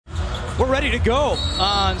We're ready to go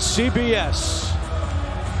on CBS.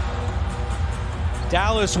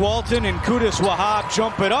 Dallas Walton and Qudus Wahab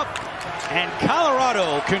jump it up, and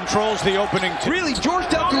Colorado controls the opening. Really,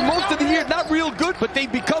 Georgetown through most of the year, not real good, but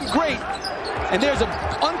they've become great. And there's an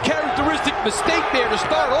uncharacteristic mistake there to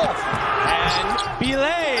start off. And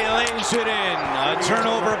Belay lays it in. A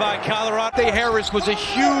turnover by Colorado. Harris was a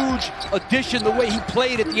huge addition the way he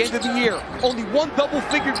played at the end of the year. Only one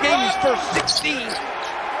double-figure game in his first 16.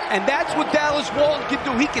 And that's what Dallas Walton can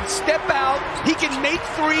do. He can step out. He can make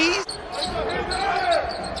threes.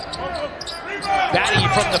 Batty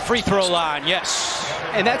from the free throw line, yes.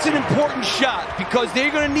 And that's an important shot because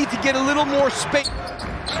they're going to need to get a little more space.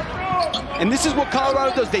 And this is what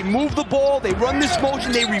Colorado does. They move the ball, they run this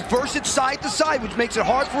motion, they reverse it side to side, which makes it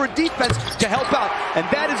hard for a defense to help out. And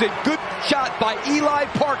that is a good shot by Eli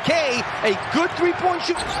Parquet, a good three-point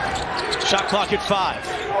shoot. Shot clock at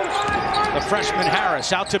 5. The freshman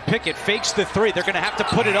Harris out to Pickett, fakes the three. They're going to have to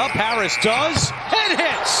put it up. Harris does, and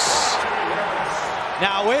hits.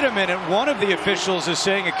 Now, wait a minute. One of the officials is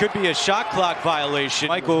saying it could be a shot clock violation.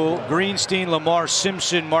 Michael Greenstein, Lamar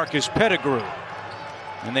Simpson, Marcus Pettigrew.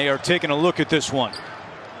 And they are taking a look at this one.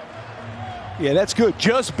 Yeah, that's good.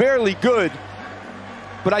 Just barely good.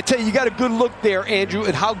 But I tell you, you got a good look there, Andrew,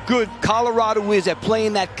 at how good Colorado is at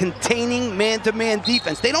playing that containing man-to-man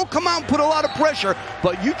defense. They don't come out and put a lot of pressure,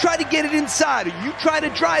 but you try to get it inside or you try to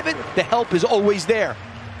drive it, the help is always there.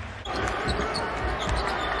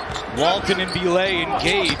 Walton and Belay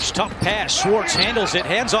engage. Tough pass. Schwartz handles it.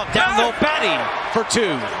 Hands off down low. Batty for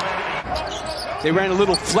 2. They ran a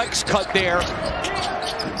little flex cut there.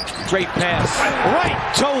 Great pass.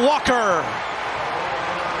 Right to Walker.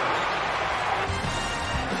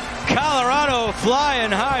 Colorado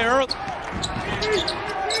flying high early.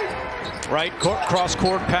 Right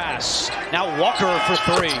cross-court pass. Now Walker for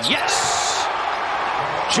 3. Yes!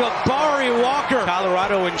 Jabari Walker.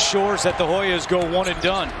 Colorado ensures that the Hoyas go one and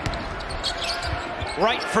done.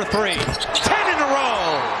 Right for 3. 10 in a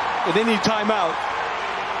row. And they need timeout.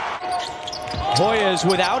 Hoyas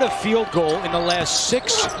without a field goal in the last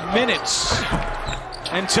 6 minutes.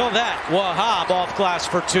 Until that, Wahab off glass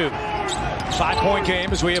for 2. 5-point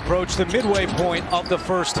game as we approach the midway point of the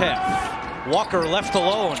first half. Walker left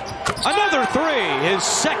alone. Another 3, his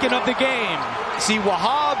second of the game. See,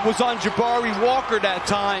 Wahab was on Jabari Walker that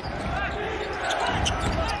time.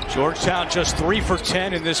 Georgetown just 3 for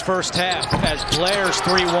 10 in this first half as Blair's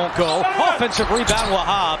 3 won't go. Offensive rebound,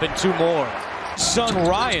 Wahab, and 2 more. Son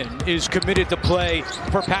Ryan is committed to play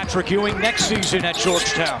for Patrick Ewing next season at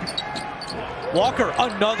Georgetown. Walker,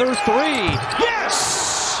 another 3.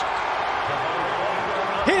 Yes!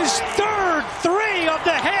 His 3rd 3 of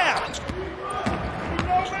the half.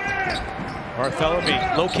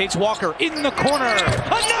 Bartholomew locates Walker in the corner.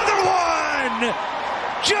 Another one!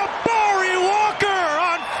 Jabari Walker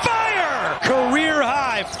on fire! Career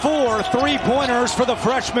high 4 3-pointers for the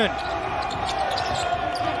freshman.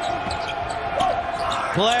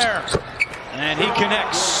 Blair, and he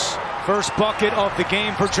connects. First bucket of the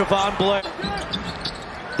game for Javon Blair.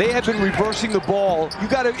 They have been reversing the ball.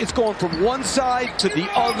 It's going from one side to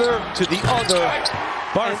the other to the other.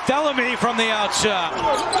 Bartholomew from the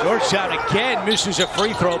outside. Georgetown again misses a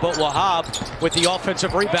free throw, but Wahab with the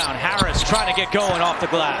offensive rebound. Harris trying to get going off the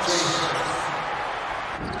glass.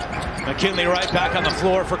 McKinley right back on the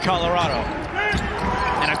floor for Colorado.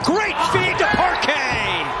 And a great feed to Parquet.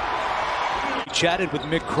 Chatted with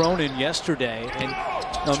Mick Cronin yesterday, and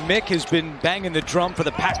Mick has been banging the drum for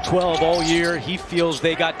the Pac-12 all year. He feels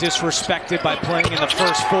they got disrespected by playing in the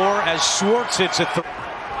first 4 as Schwartz hits a 3.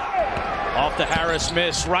 Off the Harris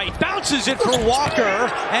miss, right, bounces it for Walker,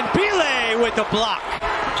 and Belay with the block.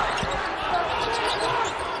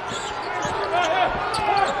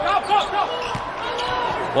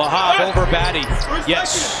 Wahab over Batty,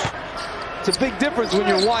 yes. It's a big difference when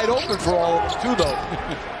you're wide open for all of them, too, though.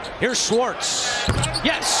 Here's Schwartz.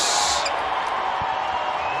 Yes.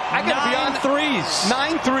 I gotta be on 3s.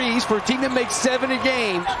 9 threes for a team that makes 7 a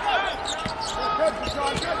game.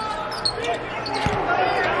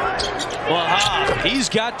 Wahab, he's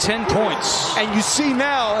got 10 points. And you see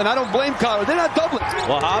now, and I don't blame Colorado, they're not doubling.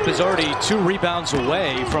 Wahab is already 2 rebounds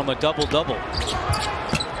away from a double-double.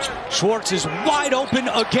 Schwartz is wide open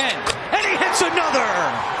again, and he hits another.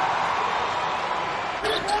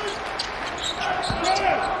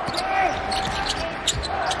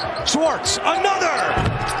 Schwartz, another!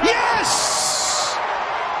 Yes!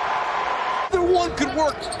 Either one could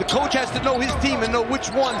work. The coach has to know his team and know which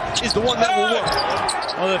one is the one that will work.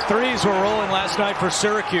 Well, the 3s were rolling last night for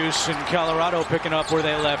Syracuse, and Colorado picking up where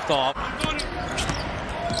they left off.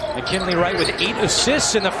 McKinley Wright with 8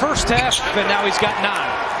 assists in the first half, and now he's got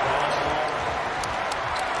 9.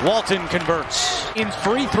 Walton converts. In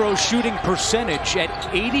free throw shooting percentage at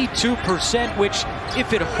 82%, which,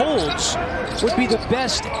 if it holds, would be the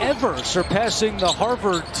best ever, surpassing the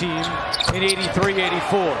Harvard team in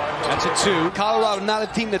 83-84. That's a 2. Colorado not a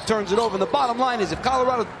team that turns it over. And the bottom line is if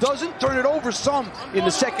Colorado doesn't turn it over some in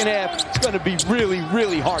the second half, it's going to be really,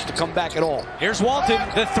 really hard to come back at all. Here's Walton,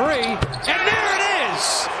 the 3, and there it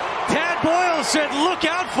is! Tad Boyle said, look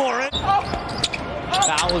out for it.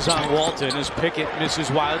 Foul is on Walton as Pickett misses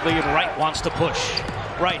wildly and Wright wants to push.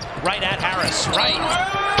 Right at Harris. Wright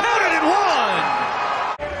counted and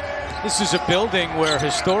one! This is a building where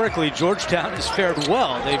historically Georgetown has fared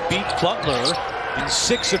well. They beat Butler in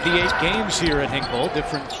 6 of the 8 games here at Hinkle.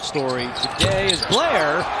 Different story today as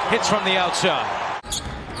Blair hits from the outside.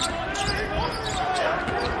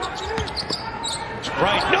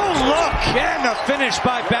 Wright, no look, and a finish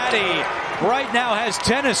by Batty. Wright now has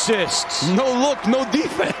 10 assists. No look, no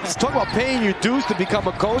defense. Talk about paying your dues to become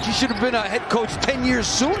a coach. He should have been a head coach 10 years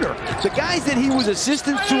sooner. The guys that he was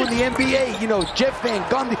assistants to in the NBA, you know, Jeff Van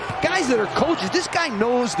Gundy, guys that are coaches, this guy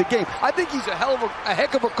knows the game. I think he's a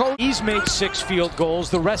heck of a coach. He's made 6 field goals.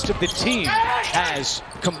 The rest of the team has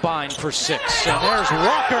combined for 6. And there's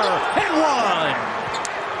Walker and 1.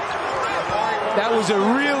 That was a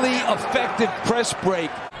really effective press break.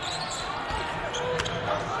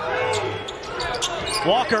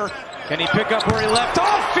 Walker, can he pick up where he left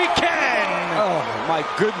off? He can! Oh, my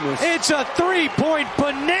goodness. It's a 3-point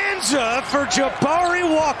bonanza for Jabari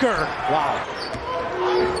Walker. Wow.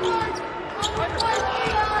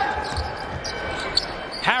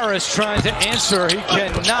 Harris trying to answer. He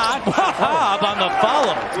cannot. Wahab on the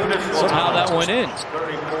follow. Somehow that went in.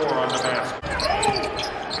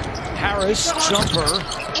 Harris,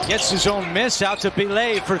 jumper, gets his own miss out to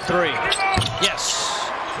Belay for 3. Yes.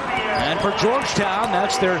 And for Georgetown,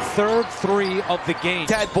 that's their 3rd 3 of the game.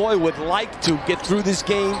 Tad Boyle would like to get through this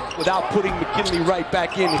game without putting McKinley right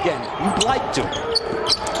back in again. He'd like to.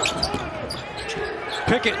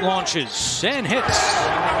 Pickett launches and hits.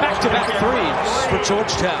 Back-to-back 3s for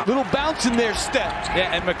Georgetown. Little bounce in their step.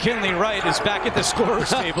 Yeah, and McKinley Wright is back at the scorer's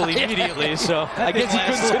table immediately, so I guess he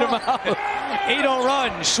couldn't sit him out. 8-0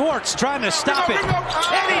 run. Schwartz trying to stop it.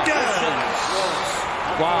 And he does!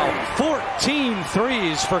 Wow, 14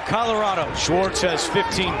 threes for Colorado. Schwartz has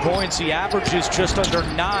 15 points. He averages just under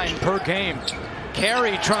 9 per game.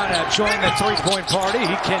 Carey trying to join the 3-point party.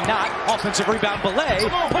 He cannot. Offensive rebound, Belay.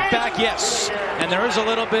 Put back, yes. And there is a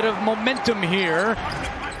little bit of momentum here.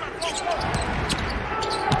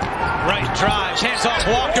 Wright drives, hands off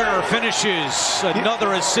Walker, finishes.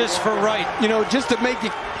 Another assist for Wright. You know, just to make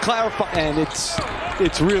it clarify, and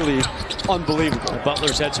it's really unbelievable.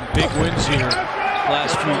 Butler's had some big wins here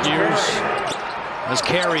last few years, as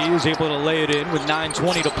Carey is able to lay it in with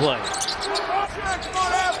 9:20 to play.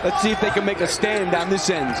 Let's see if they can make a stand down this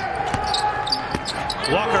end.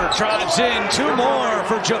 Walker drives in, 2 more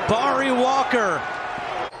for Jabari Walker.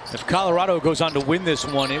 If Colorado goes on to win this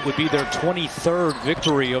one, it would be their 23rd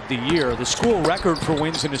victory of the year. The school record for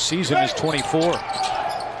wins in a season is 24.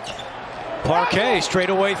 Parquet,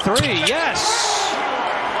 straightaway 3, yes!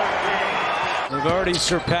 They've already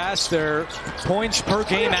surpassed their points per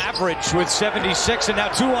game average with 76, and now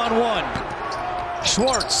 2-on-1.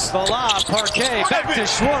 Schwartz, the lob, Parquet, back to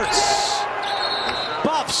Schwartz.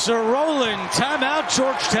 Buffs are rolling, timeout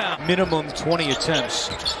Georgetown. Minimum 20 attempts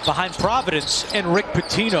behind Providence and Rick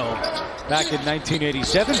Pitino. Back in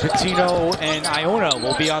 1987, Pitino and Iona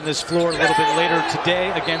will be on this floor a little bit later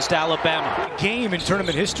today against Alabama. Game in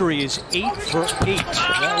tournament history is 8 for 8.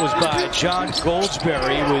 That was by John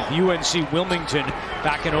Goldsberry with UNC Wilmington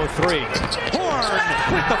back in 03. Horn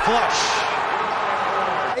with the flush.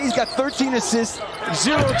 He's got 13 assists,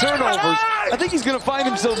 0 turnovers. I think he's going to find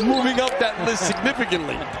himself moving up that list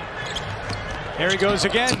significantly. Here he goes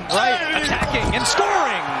again, Wright attacking and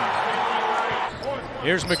scoring.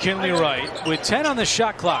 Here's McKinley Wright with 10 on the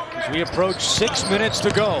shot clock as we approach 6 minutes to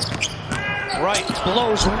go. Wright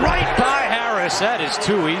blows right by Harris. That is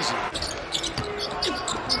too easy.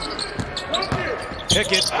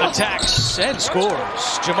 Pickett attacks and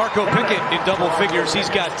scores. Jamarco Pickett in double figures. He's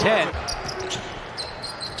got 10.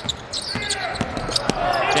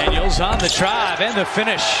 Daniels on the drive and the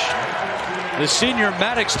finish. The senior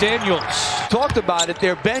Maddox Daniels. Talked about it.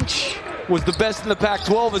 Their bench was the best in the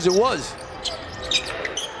Pac-12 as it was.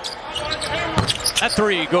 That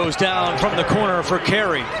 3 goes down from the corner for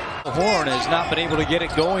Carey. Horn has not been able to get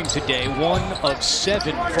it going today. 1 of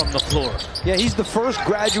 7 from the floor. Yeah, he's the first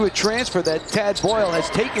graduate transfer that Tad Boyle has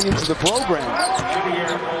taken into the program.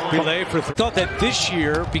 They thought that this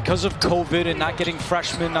year, because of COVID and not getting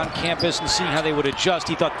freshmen on campus and seeing how they would adjust,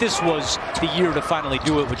 he thought this was the year to finally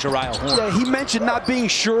do it with Jabari Walker. Yeah, he mentioned not being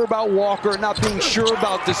sure about Walker, not being sure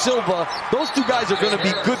about De Silva. Those two guys are going to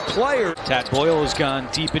be good players. Tad Boyle has gone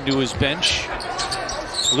deep into his bench.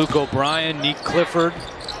 Luke O'Brien, Nick Clifford.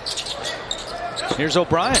 Here's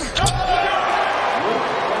O'Brien.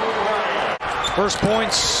 First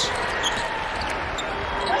points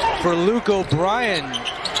for Luke O'Brien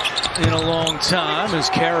in a long time as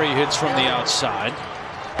Carey hits from the outside.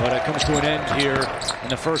 But it comes to an end here in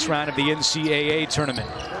the first round of the NCAA tournament.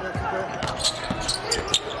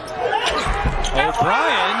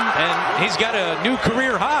 O'Brien, and he's got a new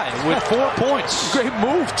career high with 4 points. Great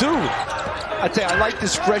move, too. I tell you, I like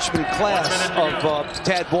this freshman class of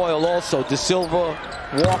Tad Boyle also. De Silva,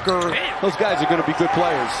 Walker, those guys are going to be good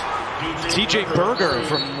players. TJ Berger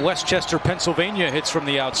from Westchester, Pennsylvania hits from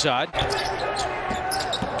the outside.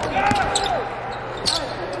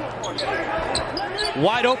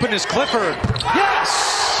 Wide open is Clifford.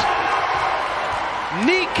 Yes!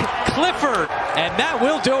 Nick Clifford, and that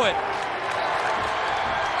will do it.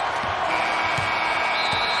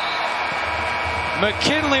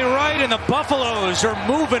 McKinley Wright and the Buffaloes are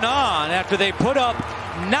moving on after they put up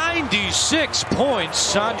 96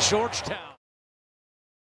 points on Georgetown.